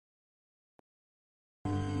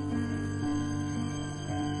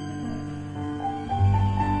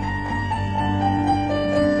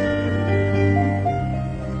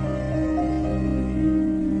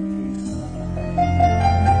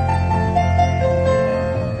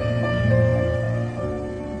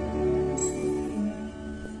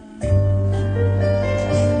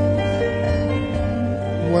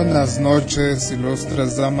buenas noches,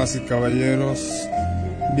 ilustres damas y caballeros.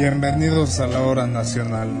 Bienvenidos a la hora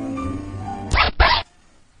nacional.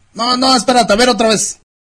 No, espérate, a ver otra vez.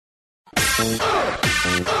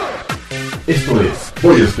 Esto es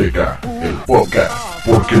Voy Azteca, el podcast,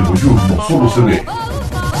 porque el voyur no solo se ve,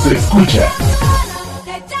 se escucha.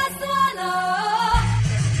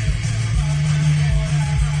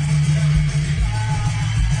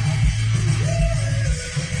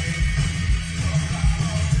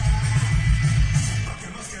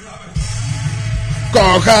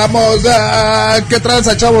 Cojamos ya. ¿Qué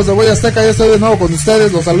tranza, chavos de Voy Azteca? Ya estoy de nuevo con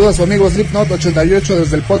ustedes. Los saluda su amigo Slipknot88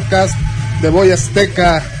 desde el podcast de Voy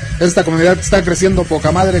Azteca. Esta comunidad está creciendo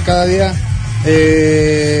poca madre cada día.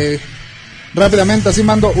 Rápidamente así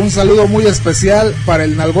mando un saludo muy especial para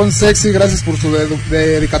el Nalgón Sexy. Gracias por su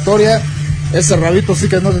dedicatoria. Ese rabito sí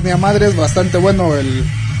que no tenía madres. Bastante bueno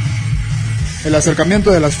el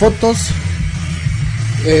acercamiento de las fotos.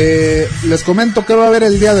 Les comento que va a haber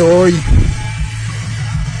el día de hoy.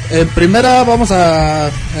 En primera vamos a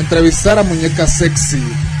entrevistar a Muñeca Sexy,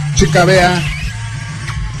 chica Bea.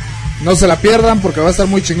 No se la pierdan porque va a estar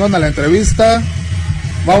muy chingona la entrevista.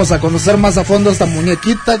 Vamos a conocer más a fondo a esta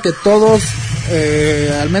muñequita que todos,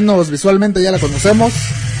 al menos visualmente ya la conocemos.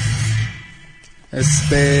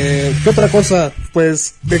 ¿Qué otra cosa?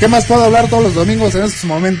 Pues, ¿de qué más puedo hablar todos los domingos en estos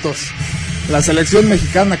momentos? La selección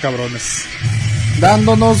mexicana, cabrones.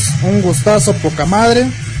 Dándonos un gustazo poca madre.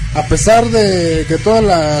 A pesar de que todas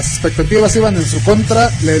las expectativas iban en su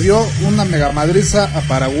contra, le dio una mega madriza a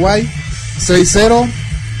Paraguay, 6-0.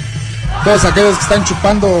 Todos aquellos que están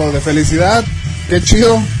chupando de felicidad, qué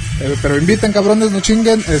chido, pero inviten, cabrones, no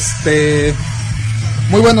chinguen.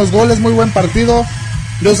 Muy buenos goles, muy buen partido.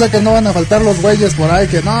 Yo sé que no van a faltar los güeyes por ahí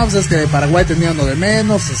que no, pues es que Paraguay tenía uno de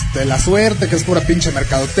menos, la suerte, que es pura pinche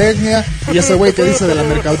mercadotecnia. Y ese güey que dice de la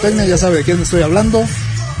mercadotecnia ya sabe de quién estoy hablando.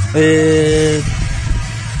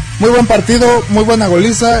 Muy buen partido, muy buena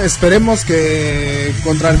goliza. Esperemos que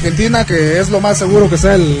contra Argentina, que es lo más seguro que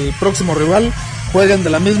sea el próximo rival, jueguen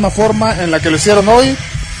de la misma forma en la que lo hicieron hoy.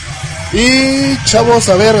 Y chavos,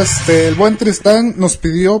 a ver, el buen Tristán nos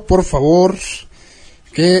pidió por favor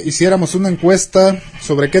que hiciéramos una encuesta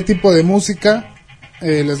sobre qué tipo de música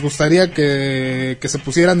les gustaría que se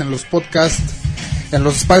pusieran en los podcasts, en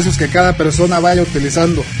los espacios que cada persona vaya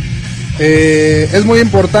utilizando. Es muy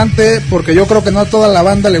importante porque yo creo que no a toda la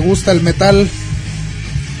banda le gusta el metal.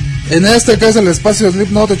 En que es el espacio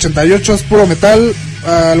Slipknot88 es puro metal,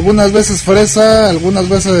 algunas veces fresa, algunas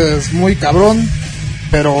veces muy cabrón,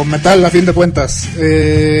 pero metal a fin de cuentas.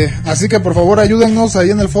 Así que por favor ayúdennos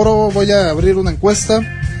ahí en el foro. Voy a abrir una encuesta.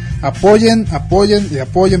 Apoyen y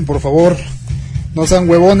apoyen, por favor. No sean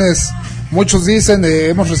huevones. Muchos dicen,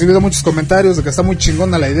 hemos recibido muchos comentarios de que está muy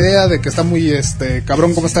chingona la idea, de que está muy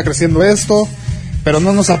cabrón cómo está creciendo esto, pero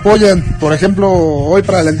no nos apoyan. Por ejemplo, hoy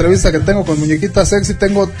para la entrevista que tengo con Muñequita Sexy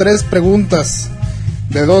tengo 3 preguntas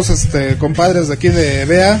de 2 compadres de aquí de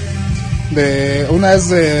Bea. Una es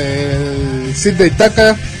de Sid de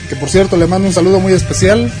Itaca, que por cierto le mando un saludo muy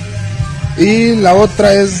especial, y la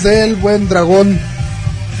otra es del buen Dragón.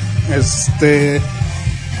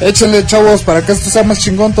 Échenle, chavos, para que esto sea más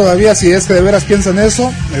chingón todavía. Si es que de veras piensan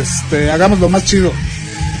eso, hagámoslo más chido.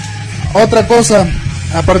 Otra cosa,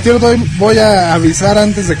 a partir de hoy voy a avisar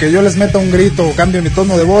antes de que yo les meta un grito o cambie mi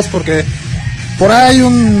tono de voz, porque por ahí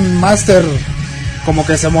un máster como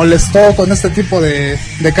que se molestó con este tipo de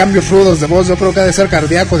cambios rudos de voz. Yo creo que ha de ser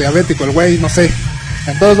cardíaco, diabético el güey, no sé.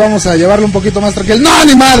 Entonces vamos a llevarlo un poquito más tranquilo. ¡No,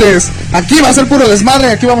 ni madres! Aquí va a ser puro desmadre,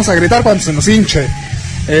 aquí vamos a gritar cuando se nos hinche.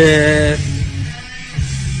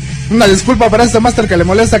 Una disculpa para este máster que le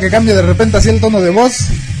molesta que cambie de repente así el tono de voz.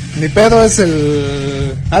 Ni pedo, es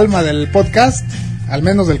el alma del podcast, al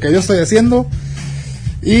menos del que yo estoy haciendo.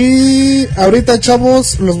 Y ahorita,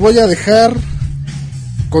 chavos, los voy a dejar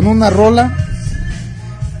con una rola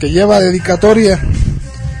que lleva dedicatoria.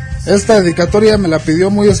 Esta dedicatoria me la pidió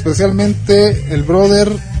muy especialmente el brother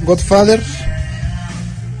Godfather.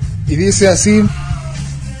 Y dice así: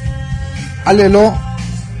 Alelo,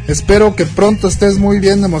 espero que pronto estés muy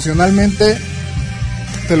bien emocionalmente.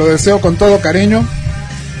 Te lo deseo con todo cariño.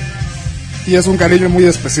 Y es un cariño muy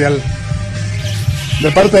especial.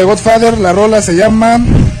 De parte de Godfather, la rola se llama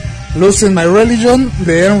Losing My Religion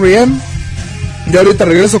de Henry M. Y ahorita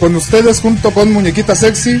regreso con ustedes junto con Muñequita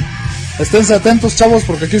Sexy. Esténse atentos, chavos,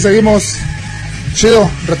 porque aquí seguimos chido,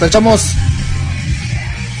 retachamos.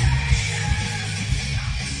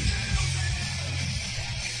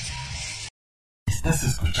 Estás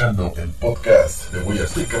escuchando el podcast de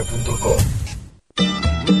voyazteca.com.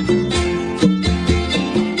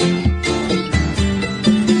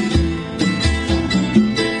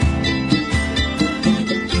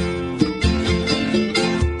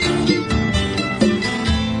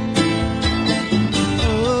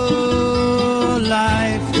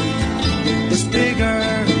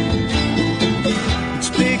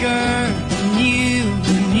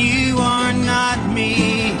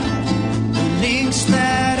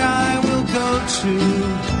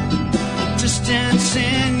 distance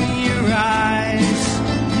in your eyes.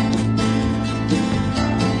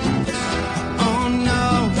 Oh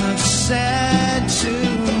no, I've said too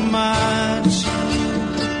much.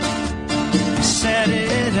 Set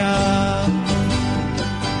it up.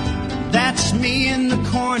 That's me in the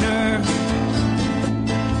corner.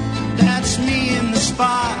 That's me in the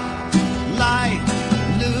spotlight,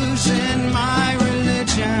 losing my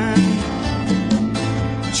religion,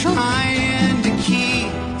 trying to keep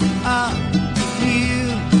up with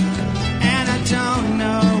you, and I don't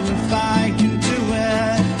know if I can do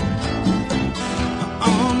it.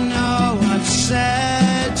 Oh no, I've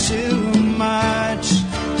said too much.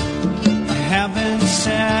 I haven't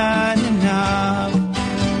said enough.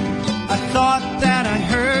 I thought that I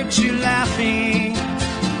heard you laughing.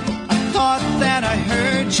 I thought that I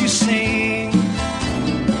heard you sing.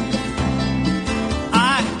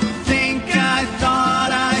 I think I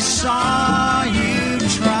thought I saw you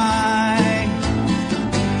try.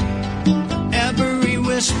 Every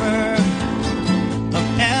whisper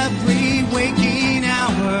of every waking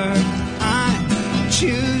hour, I'm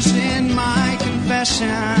choosing my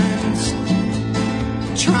confessions,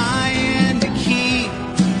 trying to keep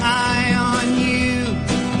eye on you,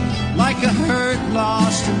 like a hurt,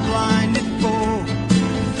 lost, or blinded fool.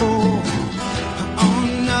 Oh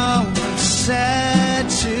no, I've said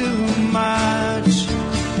too much.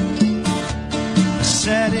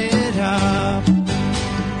 Set it up.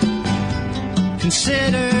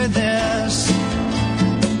 Consider this.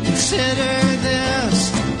 Consider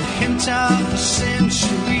this. The hint of a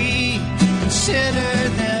century. Consider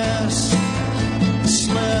this. The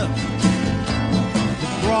slip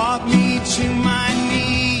brought me to my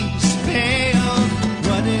knees, pale.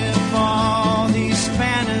 What if all these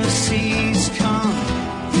fantasies come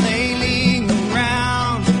flailing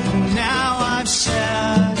around? Now I've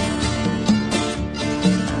said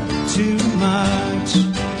too much.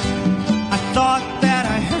 I thought that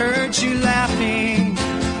I heard you laughing.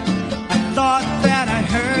 I thought that I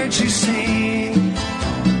heard you sing.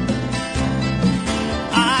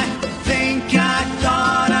 I think I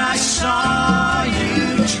thought I saw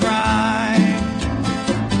you try.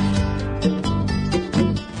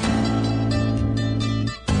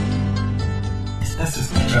 Estás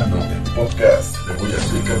escuchando el podcast de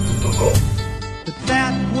voyazteca.com. But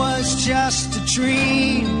that was just a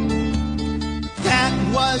dream. That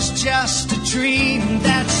was just a dream.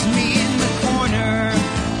 That's me in the corner.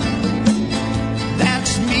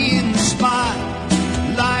 That's me in the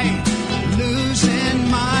spotlight, losing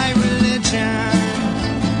my religion,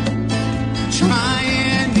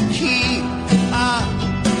 trying to keep up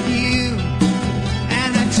with you,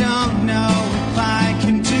 and I don't know if I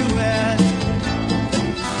can do it.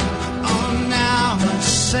 Oh, now I've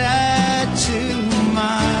said too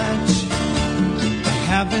much. I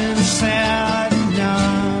haven't said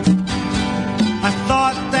enough. I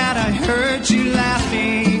thought that I heard you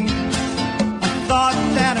laughing. I thought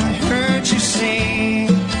that I heard you sing.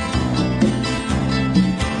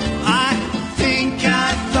 I think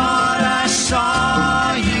I thought I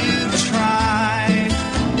saw you try.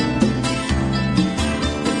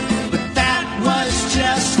 But that was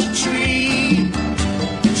just a dream.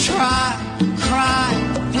 Try, cry,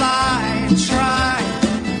 fly, try.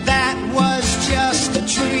 That was just a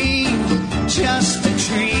dream. Just a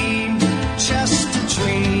dream. Just a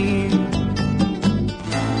dream.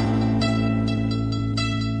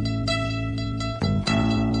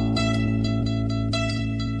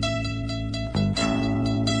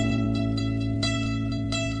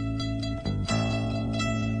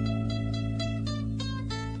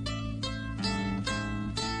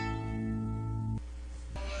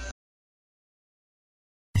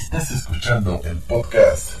 Estás escuchando el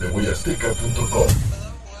podcast de voyazteca.com.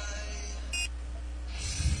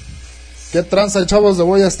 ¿Qué tranza, chavos de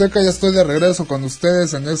Voy Azteca? Ya estoy de regreso con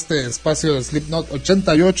ustedes en este espacio de Slipknot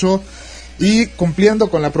 88 y cumpliendo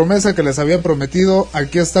con la promesa que les había prometido.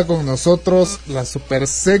 Aquí está con nosotros la super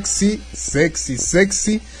sexy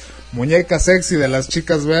muñeca sexy de las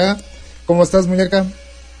chicas, vea. ¿Cómo estás, muñeca?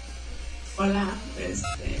 Hola,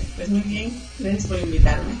 pues muy bien, gracias por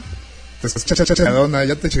invitarme. Chachachadona,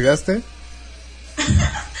 ¿ya te llegaste?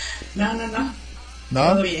 No.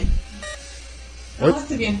 ¿No? Todo bien. No,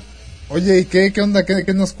 estoy bien. Oye, ¿y qué onda?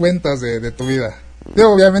 ¿Qué nos cuentas de tu vida?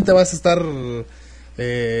 Digo, obviamente vas a estar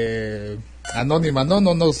anónima, ¿no?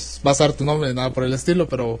 No nos vas a dar tu nombre ni nada por el estilo,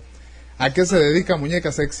 pero ¿a qué se dedica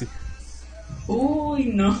muñeca sexy?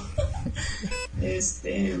 Uy, no. Pues,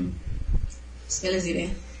 ¿qué les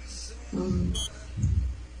diré?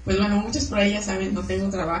 Pues bueno, muchos por ahí ya saben, no tengo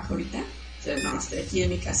trabajo ahorita. O sea, no, estoy aquí en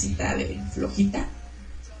mi casita de flojita.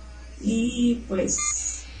 Y pues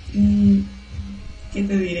 ¿Qué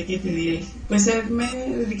te diré? ¿Qué te diré? Pues me he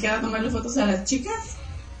dedicado a tomarle fotos a las chicas.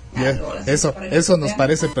 Eso nos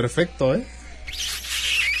parece perfecto, ¿eh?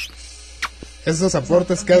 Esos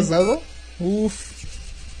aportes que has dado,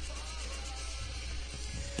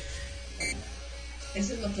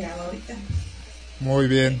 Eso es lo que hago ahorita. Muy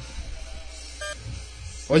bien.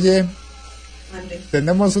 Oye, Mande.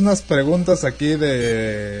 tenemos unas preguntas aquí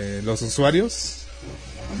de los usuarios.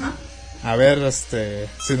 Ajá. A ver,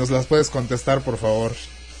 si nos las puedes contestar, por favor.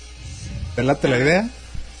 ¿Te late la idea?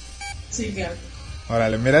 Sí, claro.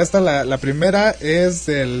 Órale, mira, la primera es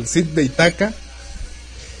del Cid de Itaca.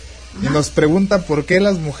 Y nos pregunta por qué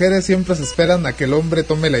las mujeres siempre se esperan a que el hombre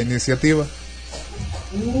tome la iniciativa.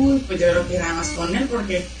 Pues yo creo que nada más con él,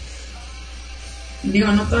 porque digo,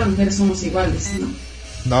 no todas las mujeres somos iguales, ¿no?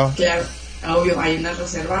 No, Claro, obvio, hay unas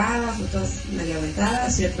reservadas, otras medio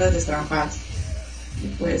aventadas y otras destrampadas. Y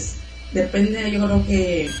pues depende, yo creo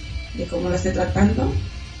que de cómo la esté tratando,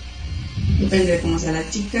 depende de cómo sea la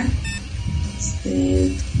chica.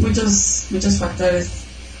 Muchos factores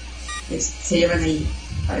se llevan ahí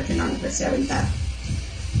para que una mujer sea aventada.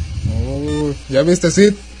 ¿ya viste,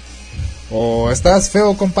 Cid? O estás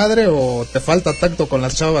feo, compadre, o te falta tacto con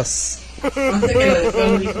las chavas. No sé que lo dejó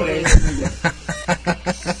el hijo de él.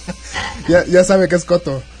 Ya sabe que es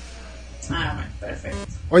coto. Bueno, perfecto.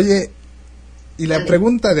 Oye, y la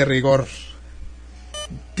pregunta de rigor.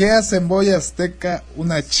 ¿Qué hace en Boy Azteca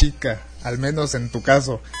una chica? Al menos en tu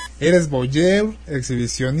caso. ¿Eres voyeur,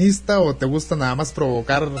 exhibicionista o te gusta nada más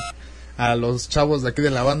provocar a los chavos de aquí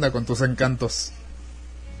de la banda con tus encantos?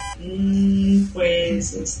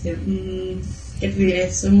 Pues, ¿qué te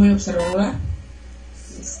diré? Soy muy observadora.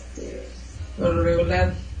 Por lo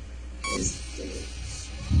regular,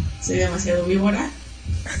 soy demasiado víbora.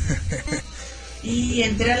 Y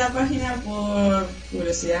entré a la página por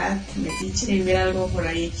curiosidad, metiche y ver algo por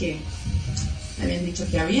ahí que habían dicho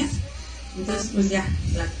que había. Entonces, pues ya,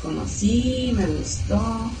 la conocí, me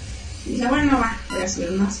gustó. Y dije, bueno, voy a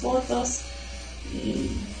subir unas fotos.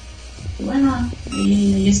 Y bueno,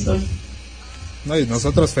 y ahí estoy. No, y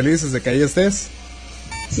nosotros felices de que ahí estés.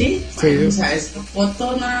 ¿Sí? Sí. Bueno, o sea, esta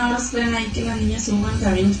foto nada más ven ahí que las niñas suban,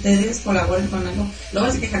 también ustedes colaboren con algo. Luego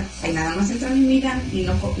se quejan, ay, nada más entran y miran y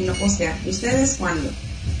no postean. ¿Y ustedes cuándo?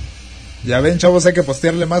 Ya ven, chavos, hay que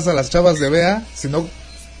postearle más a las chavas de Bea, si no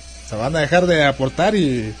se van a dejar de aportar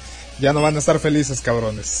y ya no van a estar felices,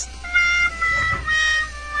 cabrones.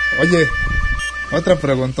 Oye, otra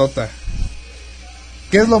preguntota.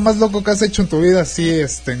 ¿Qué es lo más loco que has hecho en tu vida así,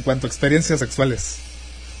 en cuanto a experiencias sexuales?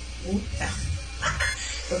 Puta.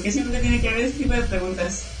 ¿Por qué siempre tiene que haber este tipo de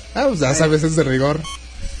preguntas? Pues ya sabes, es de rigor.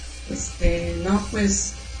 No,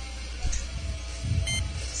 pues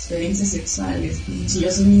experiencias sexuales. Si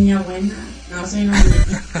yo soy niña buena, no soy una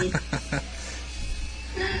niña.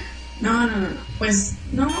 No. Pues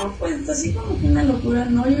así como que una locura.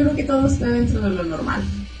 No, yo creo que todo está dentro de lo normal.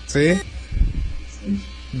 ¿Sí? Sí.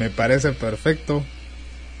 Me parece perfecto.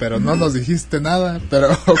 Pero no nos dijiste nada.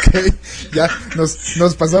 Pero ok, ya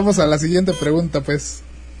nos pasamos a la siguiente pregunta, pues.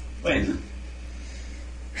 Bueno.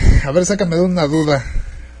 A ver, sácame de una duda.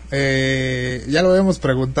 Ya lo habíamos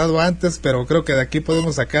preguntado antes, pero creo que de aquí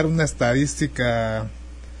podemos sacar una estadística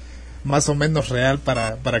más o menos real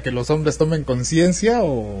para que los hombres tomen conciencia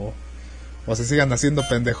o se sigan haciendo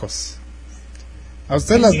pendejos. A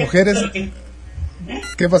ustedes las mujeres...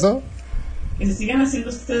 ¿Qué pasó? Que se sigan haciendo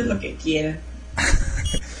ustedes lo que quieran.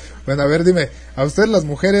 Bueno, a ver, dime, ¿a ustedes las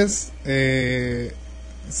mujeres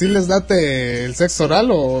sí les late el sexo oral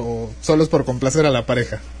o solo es por complacer a la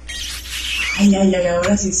pareja? Ay,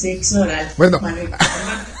 ahora sí sexo oral. Bueno.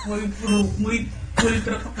 Muy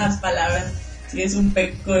pulcro con las palabras. Si es un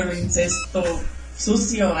peco incesto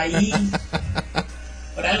sucio ahí.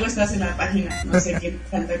 Por algo estás en la página. No sé qué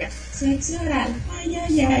tanto acá. Sexo oral.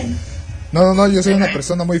 Ay. No, yo soy una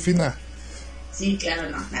persona muy fina. Sí, claro,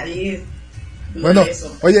 no. Nadie duda Bueno, de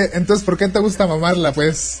eso. oye, entonces, ¿por qué te gusta mamarla,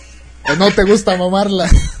 pues? ¿O no te gusta mamarla?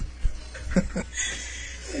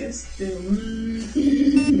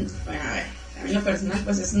 Bueno, a ver. A mí lo personal,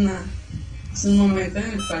 pues es un momento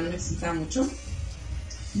en el cual me excita mucho.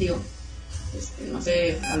 Digo, no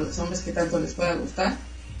sé a los hombres qué tanto les pueda gustar.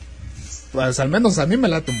 Pues al menos a mí me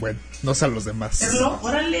late un buen, no sé a los demás. Pero,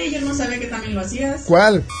 órale, yo no sabía que también lo hacías.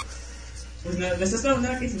 ¿Cuál? Pues me estás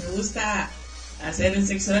preguntando que si me gusta hacer el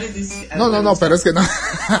sexo oral. No, pero es que no.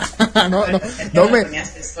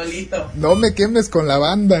 No me quemes con la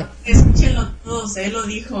banda. Escúchenlo todos, él lo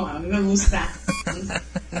dijo, a mí me gusta.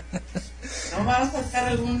 No va a faltar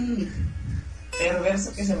algún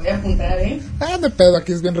perverso que se vaya a apuntar, De pedo,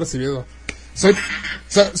 aquí es bien recibido.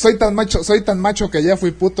 Soy tan macho que ya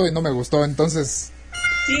fui puto y no me gustó, entonces...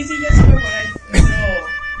 Sí, ya se fue por ahí.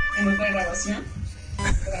 en otra grabación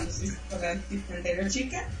con la anterior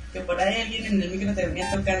chica, que por ahí alguien en el micro te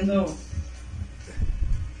venía tocando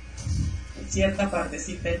cierta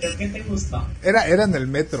partecita. ¿Qué te gustó? Era en el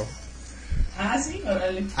metro. Ah, sí,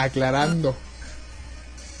 órale. Aclarando.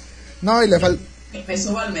 No, y le falta... Me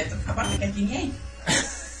subo al metro. Aparte que aquí ni hay.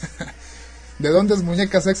 ¿De dónde es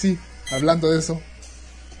Muñeca Sexy? Hablando de eso.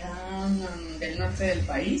 Del norte del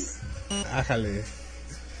país. Ájale.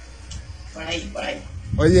 Por ahí.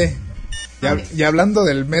 Oye, y hablando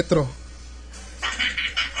del metro.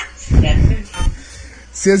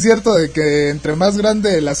 ¿Sí es cierto de que entre más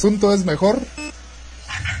grande el asunto es mejor?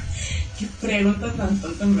 Qué preguntas tan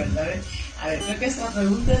tontas, en verdad. A ver, creo que esta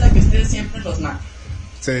pregunta es la que ustedes siempre los matan.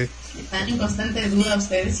 Sí. Están en constante duda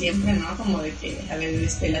ustedes siempre, ¿no? Como de que, a ver,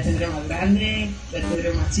 la tendré más grande, la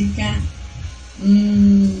tendré más chica.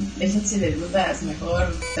 Déjense de dudas,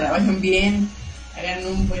 mejor trabajen bien, hagan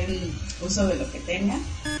un buen uso de lo que tengan.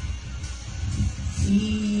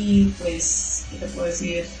 Y pues, ¿qué te puedo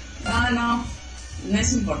decir? No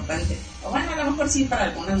es importante. O bueno, a lo mejor sí para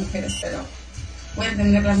algunas mujeres, pero pueden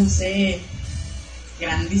tenerla, no sé,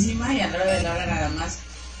 grandísima y a la hora de la hora nada más.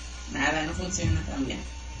 Nada, no funciona tan bien.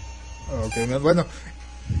 Ok, bueno,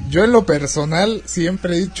 yo en lo personal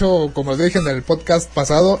siempre he dicho, como dije en el podcast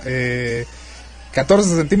pasado, 14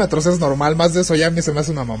 centímetros es normal, más de eso ya a mí se me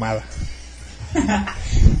hace una mamada.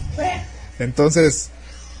 Bueno, entonces,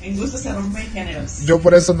 en gusto se rompen géneros. yo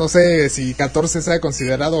por eso no sé si 14 sea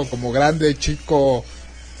considerado como grande, chico.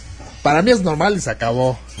 Para mí es normal y se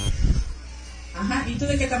acabó. Ajá, ¿y tú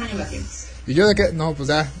de qué tamaño la tienes? ¿Y yo de qué? No, pues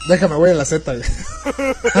ya, déjame, voy a la Z.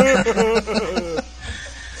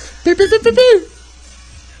 ¡Pi, pi, pi, pi, pi!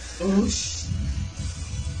 Ush.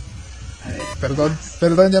 A ver.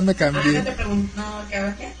 Perdón, ya me cambié. No te pregunto, no,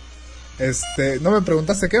 ¿qué? ¿No me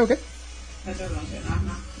preguntaste qué o qué? No te pregunté,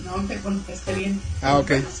 no te contesté bien. Ah,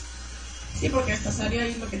 ok. Sí, porque hasta salió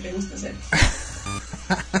ahí lo que te gusta hacer.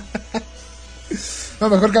 No,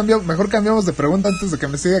 mejor cambiamos de pregunta antes de que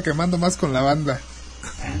me siga quemando más con la banda.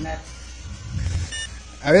 Anda.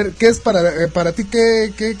 A ver, ¿qué es para ti?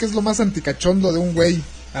 ¿Qué es lo más anticachondo de un güey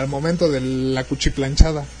al momento de la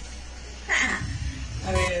cuchiplanchada?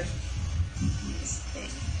 A ver,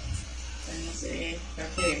 pues no sé, creo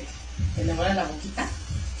que le vuela la boquita.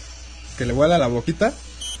 ¿Que le vuela la boquita?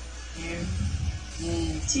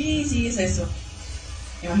 Sí, es eso.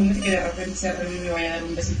 Imagínate que de repente se arregle y me vaya a dar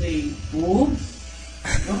un besito y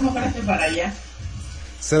no, párate para allá.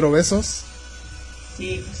 0 besos.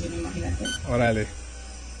 Sí, pues sí, imagínate. Órale.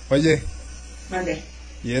 Oye, Mande.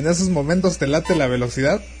 ¿y en esos momentos te late la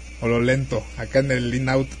velocidad o lo lento? Acá en el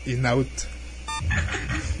in-out.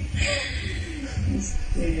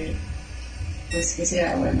 Pues que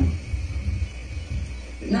sea bueno.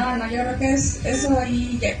 No, yo creo que eso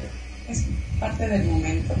ahí ya es parte del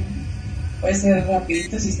momento. Puede ser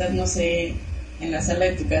rapidito si estás, no sé, en la sala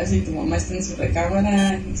de tu casa y tu mamá está en su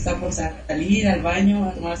recámara, está por salir al baño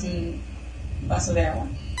a tomarse un vaso de agua.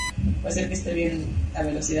 Puede ser que esté bien la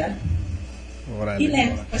velocidad. Órale. Y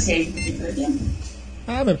lento, pues sí hay un poquito de tiempo.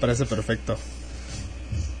 Me parece perfecto.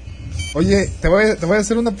 Oye, te voy a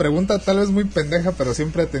hacer una pregunta tal vez muy pendeja, pero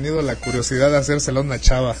siempre he tenido la curiosidad de hacérsela a una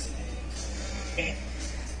chava.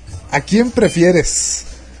 ¿A quién prefieres?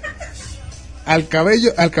 ¿Al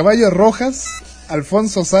caballo Rojas,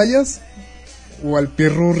 Alfonso Sayas o al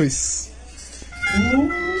Pirurris?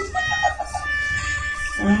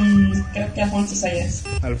 Creo que Alfonso Sayas.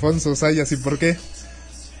 Alfonso Sayas, ¿y por qué?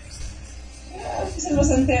 Pues es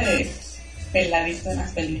bastante peladito en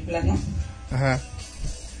las películas, ¿no? Ajá.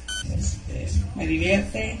 Me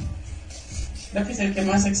divierte. Creo que es el que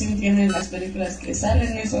más acción tiene en las películas que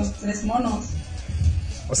salen esos 3 monos.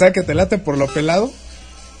 O sea, que te late por lo pelado.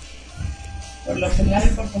 Por lo pelado y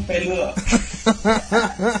por lo peludo.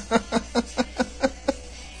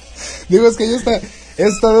 Digo, es que yo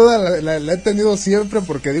esta duda la he tenido siempre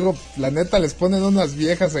porque digo, la neta les ponen unas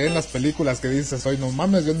viejas ahí en las películas que dices, oye, no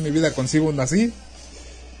mames, yo en mi vida consigo una así.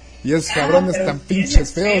 Y esos cabrones tan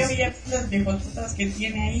pinches feos. Las viejotas que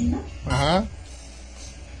tiene ahí, ¿no? Ajá.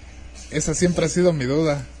 Esa siempre ha sido mi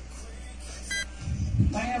duda.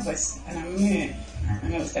 Bueno, pues a mí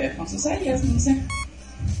me gustaría con sus Sayas, no sé.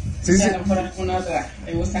 Sí, o sea, sí. A lo mejor a alguna otra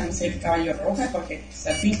le gusta, no sé, el caballo roja, porque o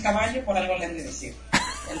sea, al fin caballo por algo le han de decir.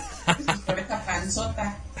 Por esta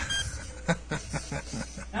panzota.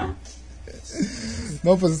 ¿No?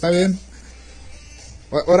 No, pues está bien.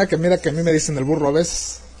 Ahora que mira que a mí me dicen el burro a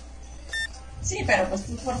veces. Sí, pero pues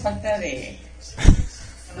tú por falta de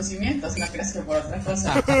conocimientos, no crees que por otra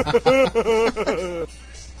cosa.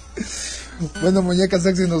 Bueno, Muñeca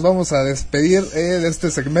Sexy, nos vamos a despedir de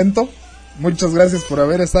este segmento. muchas gracias por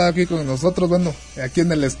haber estado aquí con nosotros, bueno, aquí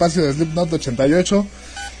en el espacio de Slipknot 88.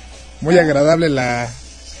 Muy agradable la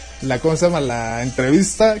 ¿cómo se llama? La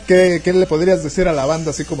entrevista. ¿Qué le podrías decir a la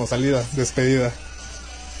banda así como salida, despedida?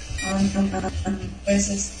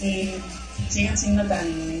 Pues sigan siendo tan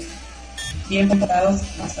bien preparados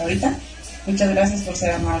hasta ahorita. Muchas gracias por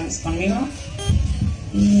ser amables conmigo.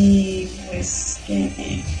 Y pues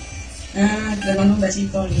les mando un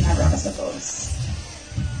besito y un abrazo a todos.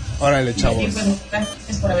 Órale, chavos. Y pues,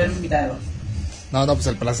 gracias por haberme invitado. No, pues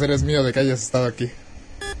el placer es mío de que hayas estado aquí.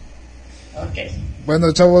 Ok.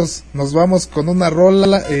 Bueno, chavos, nos vamos con una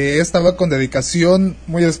rola. Esta va con dedicación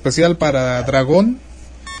muy especial para Dragón.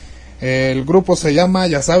 El grupo se llama,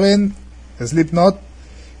 ya saben, Slipknot.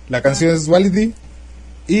 La canción es Duality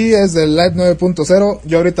y es del Live 9.0.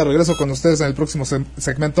 Yo ahorita regreso con ustedes en el próximo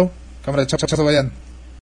segmento. Cámara, chao, vayan.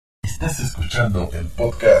 Estás escuchando el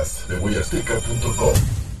podcast de voyazteca.com.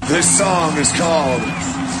 This song is called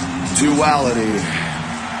Duality.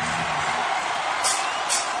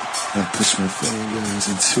 I push my fingers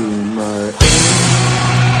into my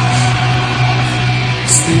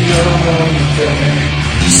it's the only thing.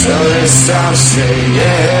 So they stop saying,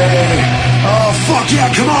 oh fuck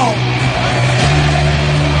yeah, come on.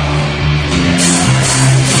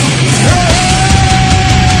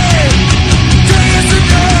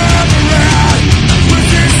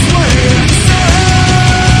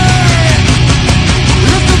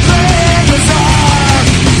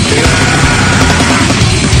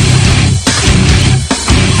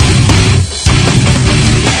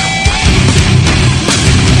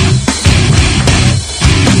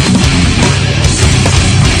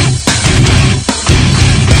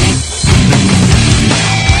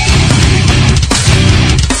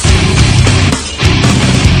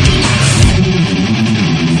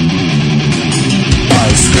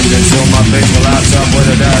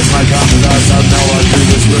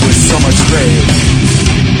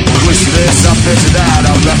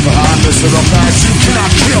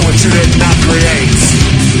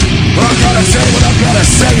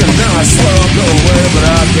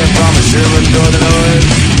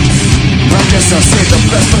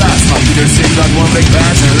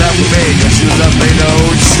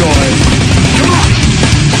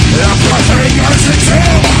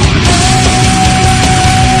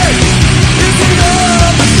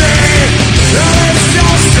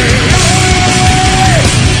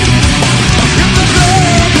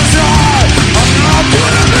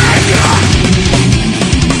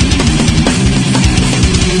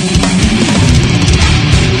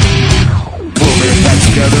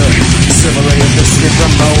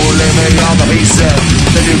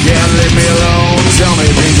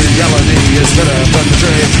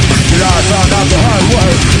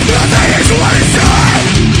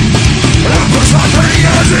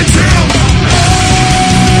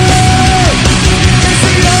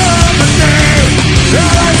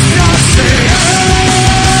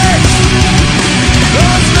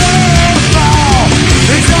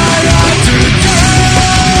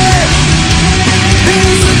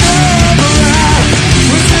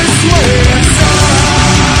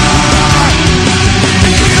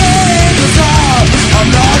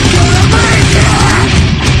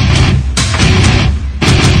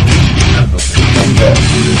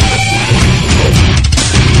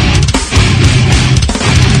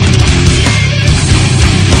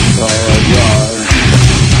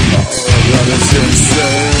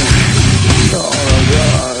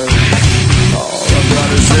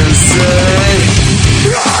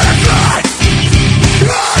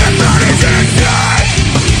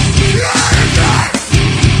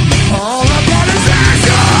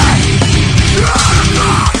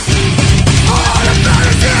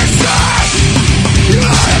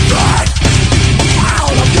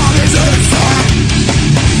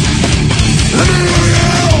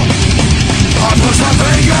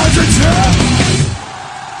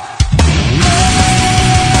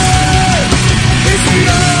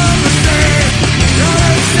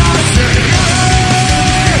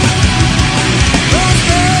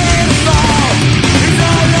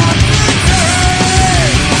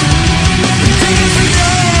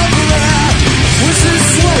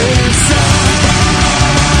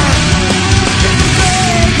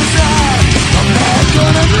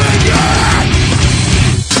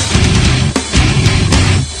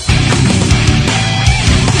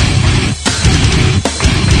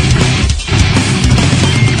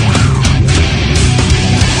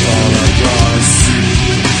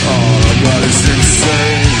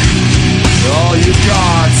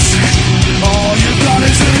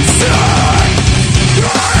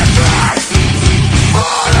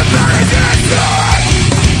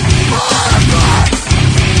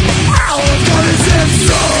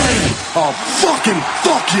 Oh, fucking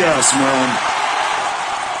fuck yes, man.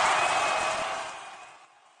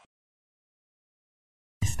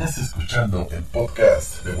 Estás escuchando el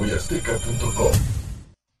podcast de voyazteca.com.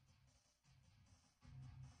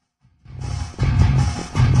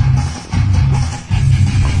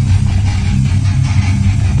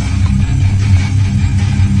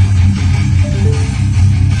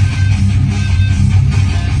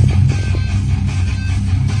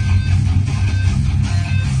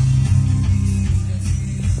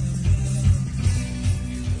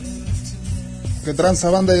 ¿Qué tranza,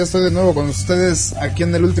 banda? Ya estoy de nuevo con ustedes aquí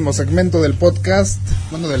en el último segmento del podcast,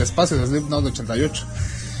 bueno, del espacio de Slipknot 88.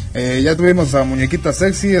 Ya tuvimos a Muñequita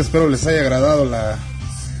Sexy, espero les haya agradado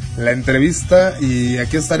la entrevista, y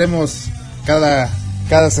aquí estaremos cada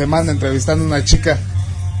semana entrevistando a una chica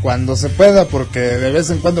cuando se pueda, porque de vez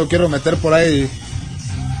en cuando quiero meter por ahí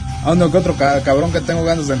a uno que otro cabrón que tengo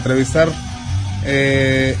ganas de entrevistar.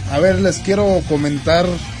 A ver, les quiero comentar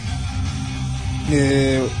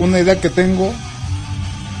una idea que tengo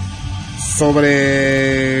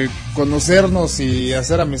sobre conocernos y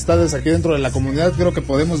hacer amistades aquí dentro de la comunidad. Creo que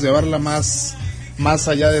podemos llevarla más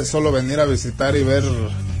allá de solo venir a visitar y ver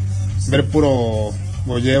puro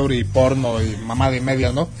voyeur y porno y mamada y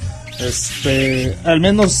media, ¿no? Al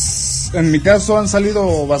menos en mi caso han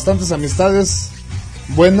salido bastantes amistades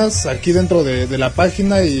buenas aquí dentro de la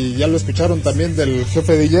página, y ya lo escucharon también del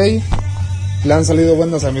jefe DJ. Le han salido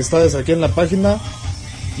buenas amistades aquí en la página.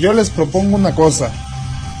 Yo les propongo una cosa: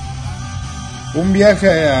 un viaje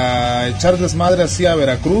a echar desmadre así a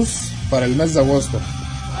Veracruz para el mes de agosto.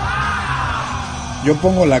 Yo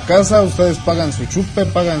pongo la casa, ustedes pagan su chupe,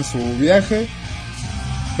 pagan su viaje,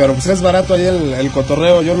 pero pues es barato ahí el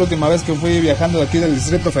cotorreo. Yo la última vez que fui viajando de aquí del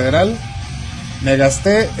Distrito Federal, me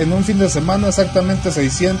gasté en un fin de semana exactamente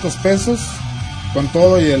 600 pesos con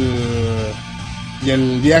todo y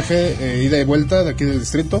el viaje ida y vuelta de aquí del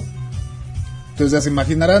distrito. Entonces ya se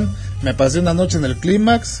imaginarán, me pasé una noche en el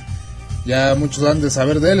Clímax. Ya muchos han de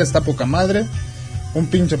saber de él, está poca madre. Un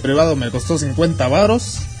pinche privado me costó 50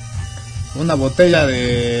 varos. Una botella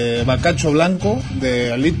de bacacho blanco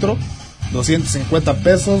de al litro, 250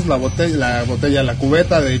 pesos. La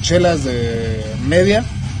cubeta de chelas de media,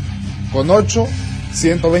 con 8,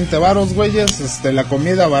 120 varos, güeyes. La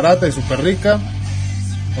comida barata y súper rica.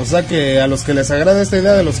 O sea que a los que les agrade esta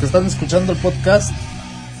idea, de los que están escuchando el podcast,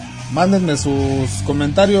 mándenme sus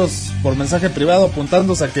comentarios por mensaje privado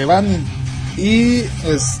apuntándose a que van, y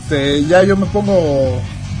ya yo me pongo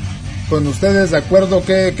con ustedes de acuerdo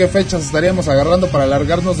qué fechas estaríamos agarrando para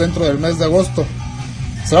alargarnos dentro del mes de agosto.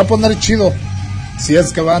 Se va a poner chido si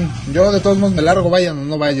es que van. Yo de todos modos me largo, vayan o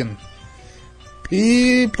no vayan.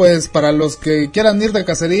 Y pues para los que quieran ir de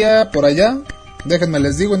cacería por allá, déjenme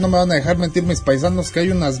les digo, y no me van a dejar mentir mis paisanos, que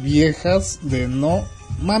hay unas viejas de no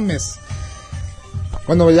mames.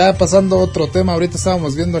 Bueno, ya pasando a otro tema, ahorita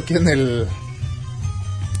estábamos viendo aquí en el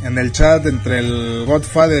chat entre el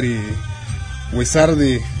Godfather y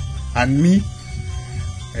Wizardy and me,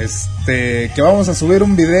 que vamos a subir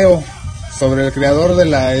un video sobre el creador de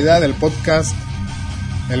la idea del podcast,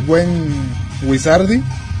 el buen Wizardy,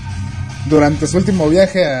 durante su último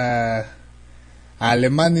viaje a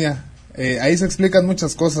Alemania. Ahí se explican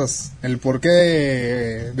muchas cosas, el por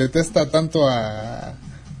qué detesta tanto a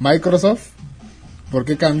Microsoft, por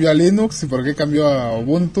qué cambió a Linux y por qué cambió a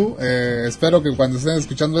Ubuntu. Espero que cuando estén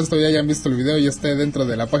escuchando esto ya hayan visto el video y esté dentro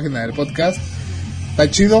de la página del podcast. Está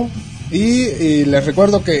chido. Y les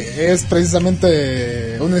recuerdo que es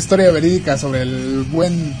precisamente una historia verídica sobre el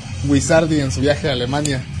buen Wizardy en su viaje a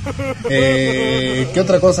Alemania. ¿Qué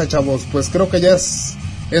otra cosa, chavos? Pues creo que ya es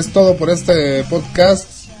todo por este podcast.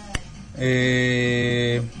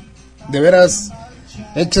 De veras,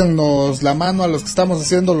 échenos la mano a los que estamos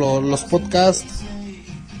haciendo los podcasts,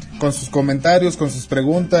 con sus comentarios, con sus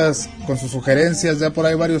preguntas, con sus sugerencias. Ya por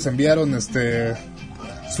ahí varios enviaron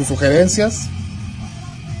sus sugerencias,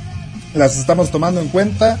 las estamos tomando en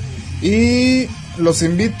cuenta, y los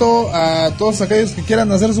invito a todos aquellos que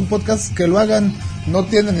quieran hacer su podcast que lo hagan. No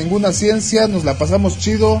tiene ninguna ciencia, nos la pasamos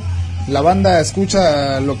chido, la banda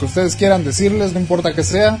escucha lo que ustedes quieran decirles, no importa que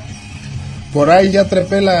sea. Por ahí ya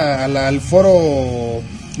trepé al foro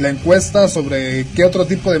la encuesta sobre qué otro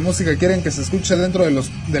tipo de música quieren que se escuche dentro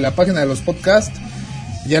de la página de los podcasts.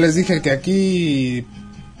 Ya les dije que aquí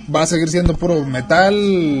va a seguir siendo puro metal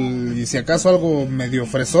y si acaso algo medio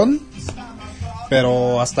fresón,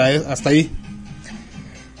 pero hasta ahí.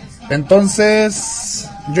 Entonces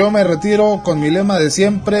yo me retiro con mi lema de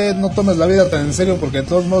siempre: no tomes la vida tan en serio, porque de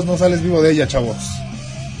todos modos no sales vivo de ella, chavos.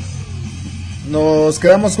 Nos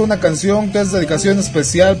quedamos con una canción que es dedicación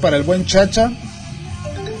especial para el buen Chacha,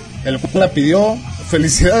 el cual la pidió.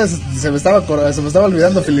 felicidades, se me estaba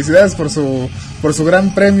olvidando, felicidades por su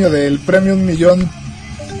gran premio del premio 1,000,000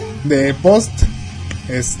 de post.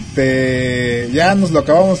 Ya nos lo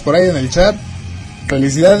acabamos por ahí en el chat.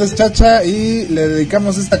 Felicidades, Chacha, y le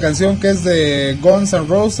dedicamos esta canción que es de Guns N'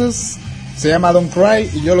 Roses, se llama Don't Cry,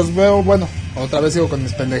 y yo los veo, bueno, otra vez sigo con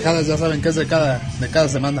mis pendejadas, ya saben que es de cada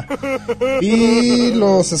semana. Y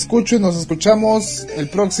los escucho y nos escuchamos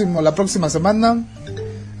la próxima semana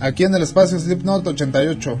aquí en el espacio Slipknot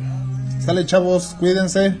 88. Sale, chavos,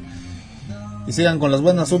 cuídense y sigan con las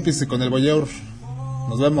buenas upis y con el voyeur.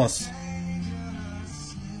 Nos vemos.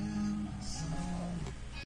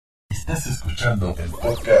 Estás escuchando el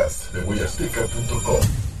podcast de voyazteca.com.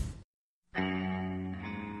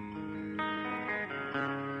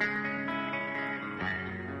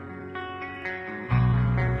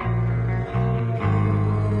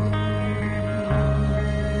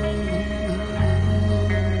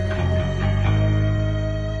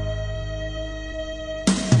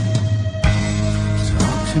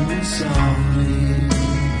 To me softly,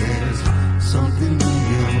 there's something in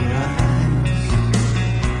your eyes.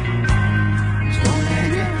 Don't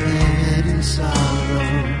hang your head in sorrow,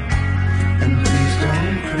 and please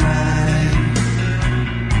don't cry.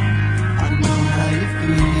 I know how you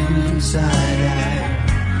feel inside.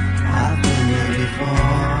 I've been there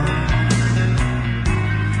before.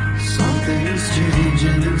 Something is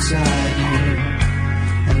changing inside you,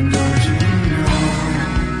 and don't you know?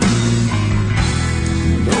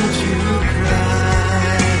 Don't you cry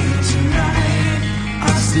tonight, I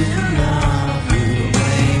still love you,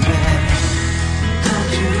 baby.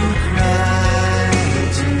 Don't you cry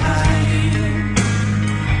tonight.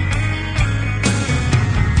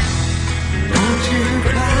 Don't you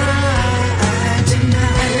cry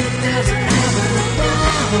tonight, there's a heaven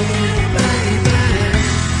above you, baby.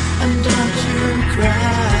 And don't you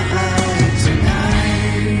cry tonight.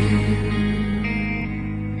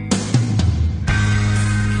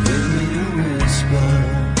 Give me a whisper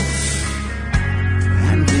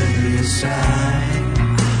and give me a sigh.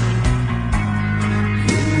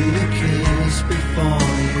 Give me a kiss before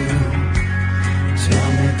you tell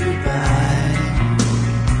me goodbye.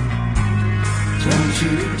 Don't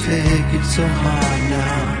you take it so hard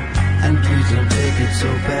now, and please don't take it so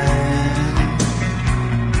bad.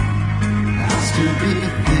 I'll still be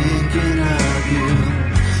thinking of you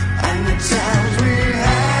and the times we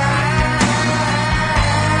had,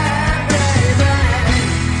 baby.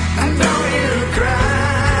 And don't you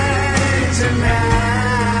cry tonight.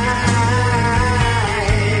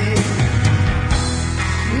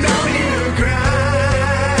 Don't you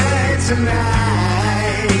cry tonight.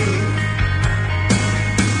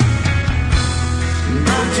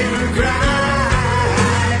 Don't you cry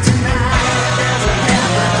tonight. There's a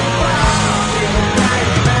heaven above you,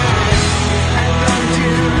 baby. And don't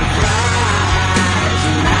you cry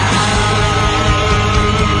tonight.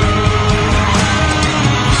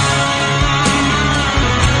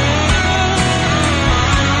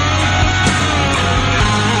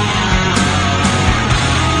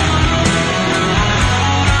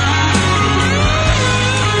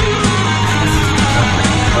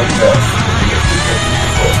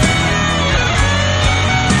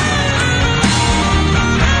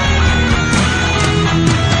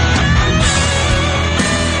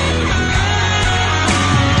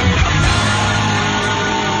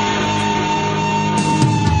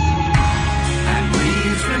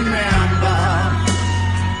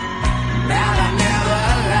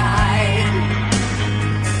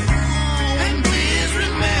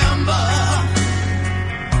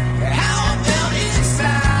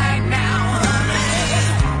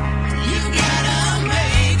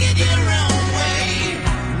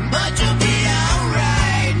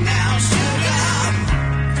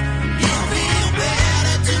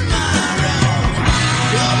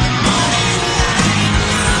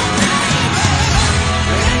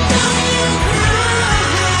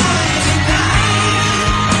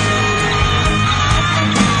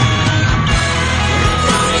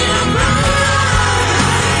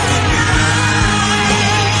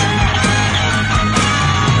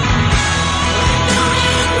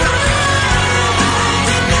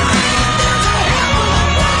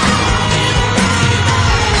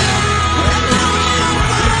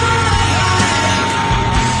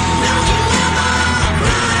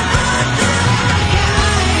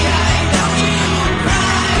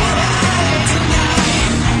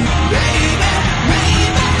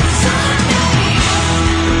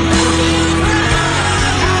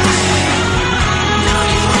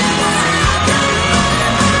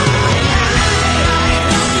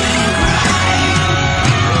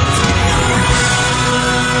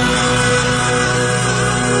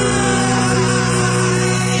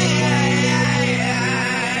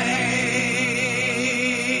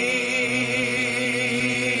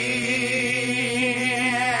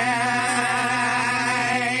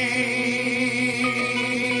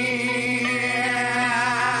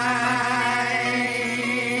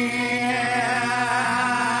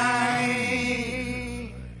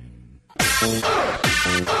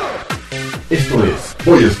 Esto es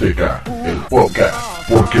Boy Azteca, el podcast,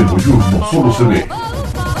 porque el Boyur no solo se ve,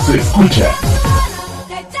 se escucha.